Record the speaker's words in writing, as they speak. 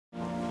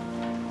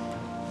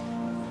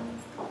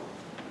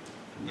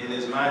It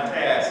is my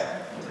task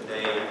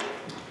today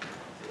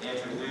to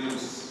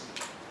introduce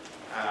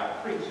our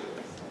preacher.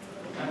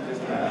 Not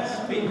just our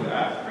speaker,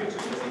 our preacher,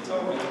 because he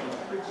told me he was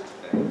preaching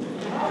today.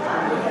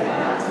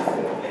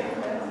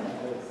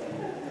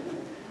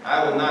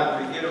 I will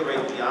not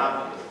reiterate the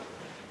obvious.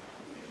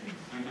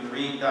 You can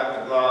read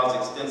Dr. Glaude's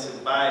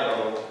extensive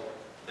bio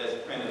that's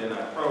printed in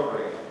our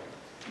program.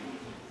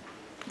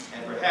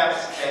 And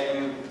perhaps had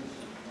you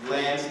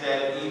glanced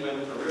at it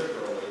even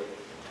peripherally,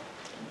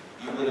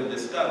 you would have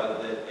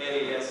discovered that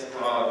Eddie S.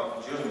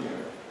 Glaude,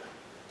 Jr.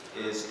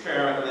 is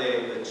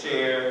currently the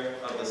chair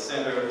of the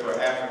Center for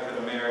African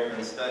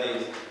American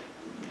Studies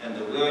and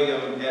the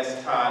William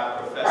S.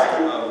 Todd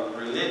Professor of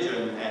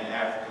Religion and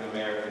African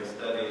American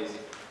Studies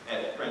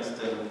at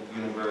Princeton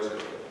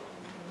University.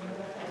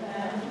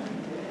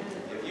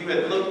 If you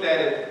had looked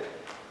at it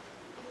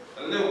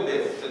a little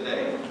bit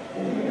today,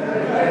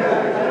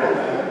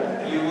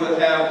 you would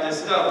have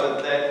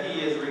discovered that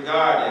he is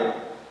regarded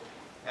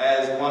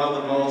as one of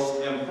the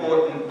most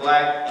important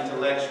black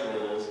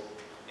intellectuals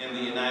in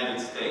the United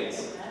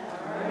States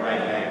right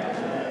now.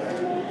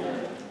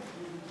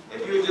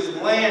 If you had just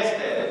glanced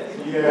at it,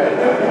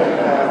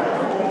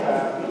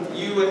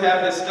 you would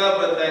have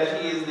discovered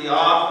that he is the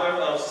author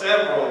of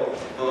several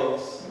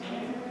books,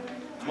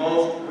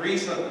 most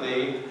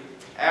recently,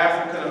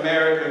 African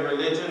American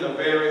Religion, a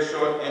very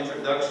short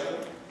introduction.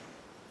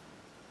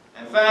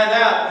 And find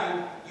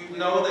out, you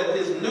know that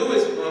his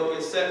newest book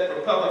is set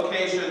for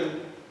publication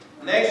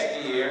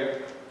next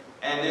year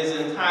and is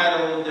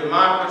entitled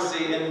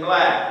Democracy in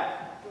Black,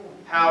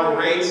 How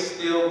Race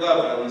Still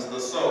Governs the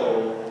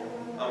Soul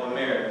of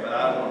America. But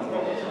I don't want to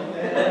focus on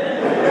that.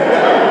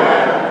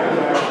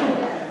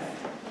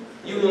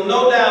 You will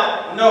no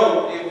doubt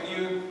know, if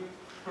you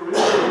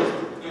perused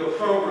your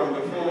program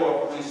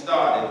before we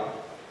started,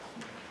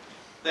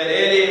 that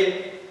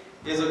Eddie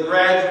is a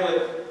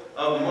graduate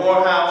of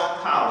Morehouse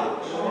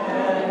College.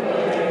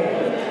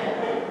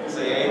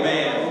 Say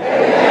amen.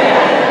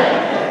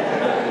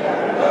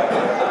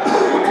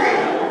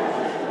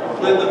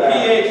 With a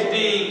PhD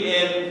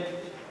in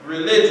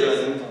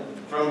religion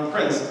from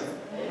Princeton.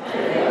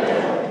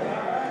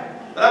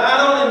 But I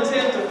don't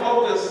intend to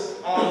focus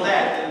on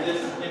that in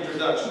this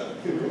introduction.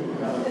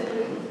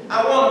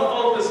 I want to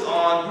focus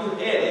on who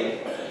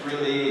Eddie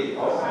really is.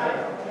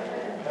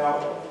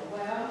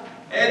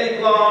 Eddie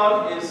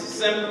Glaude is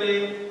simply,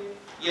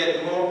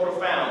 yet more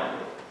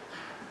profoundly,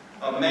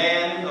 a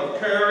man of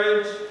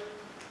courage,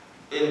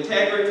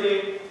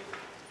 integrity,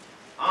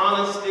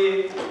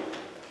 honesty,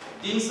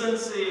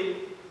 decency,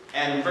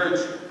 and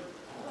virtue,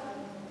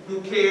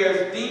 who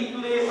cares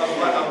deeply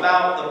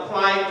about the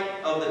plight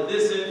of the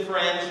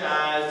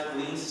disenfranchised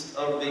least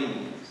of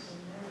these.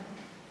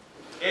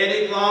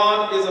 Eddie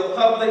Glaude is a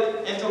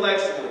public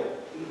intellectual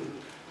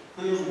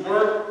whose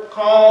work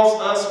calls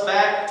us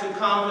back to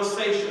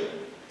conversation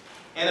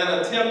in an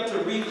attempt to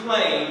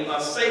reclaim a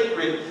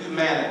sacred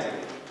humanity,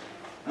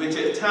 which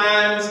at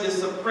times is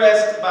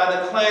suppressed by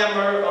the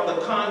clamor of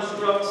the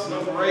constructs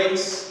of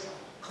race,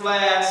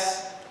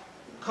 class,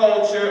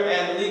 culture,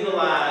 and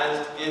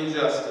legalized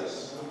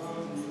injustice.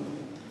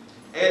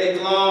 Eddie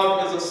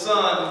Glaude is a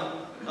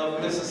son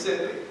of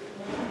Mississippi.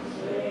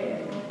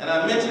 And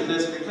I mention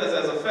this because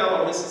as a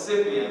fellow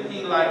Mississippian,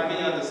 he, like me,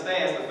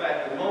 understands the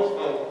fact that most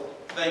folks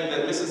think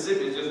that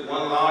Mississippi is just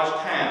one large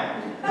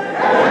town.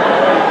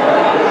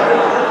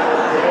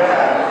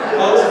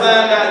 Folks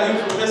find out you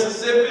from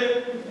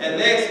Mississippi, and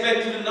they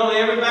expect you to know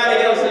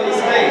everybody else in the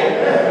state.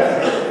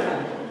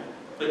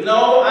 But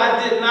no,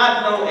 I did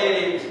not know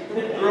Eddie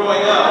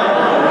growing up,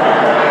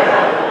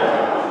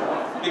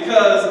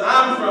 because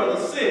I'm from the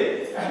city.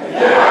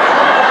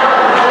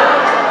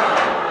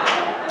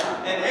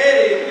 And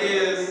Eddie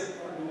is,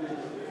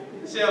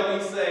 shall we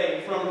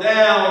say, from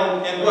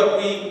down in what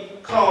we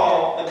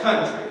call the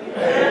country.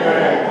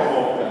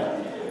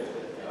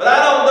 But I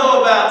don't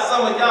know about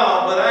some of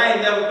y'all, but I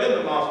ain't never been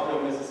to Moss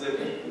Point,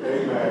 Mississippi.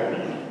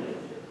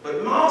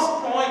 But Moss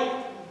Point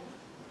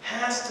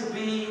has to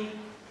be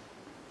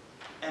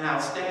an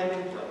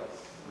outstanding place.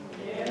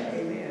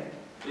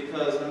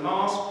 Because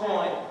Moss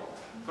Point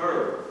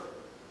birthed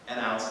an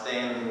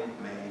outstanding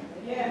man.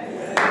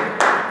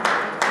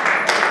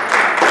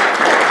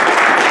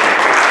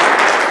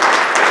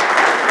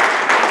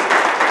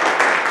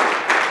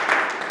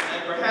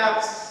 And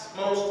perhaps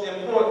most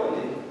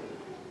importantly,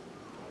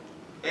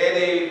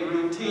 Eddie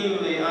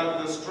routinely,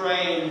 under the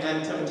strain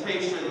and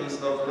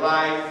temptations of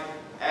life,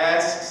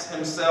 asks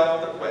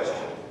himself the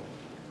question,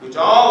 which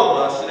all of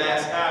us should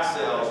ask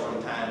ourselves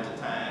from time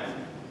to time: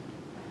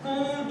 who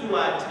do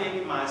I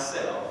take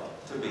myself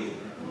to be?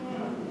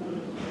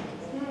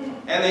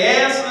 And the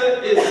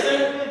answer is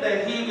simply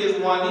that he is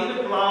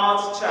Juanita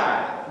Glaude's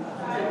child.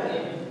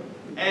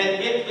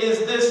 And it is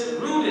this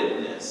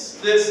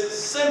rootedness, this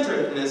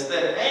centeredness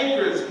that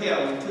anchors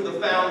him to the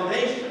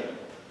foundation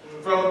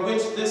from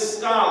which this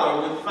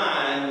scholar would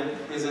find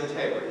his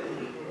integrity.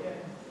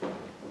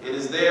 It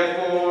is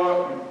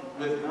therefore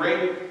with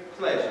great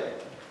pleasure,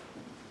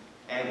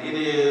 and it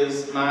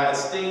is my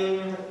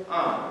esteemed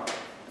honor,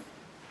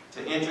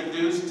 to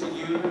introduce to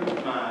you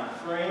my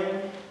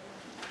friend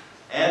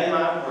and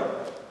my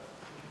brother,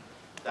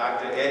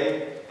 Dr.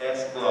 Eddie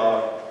S. Glaude.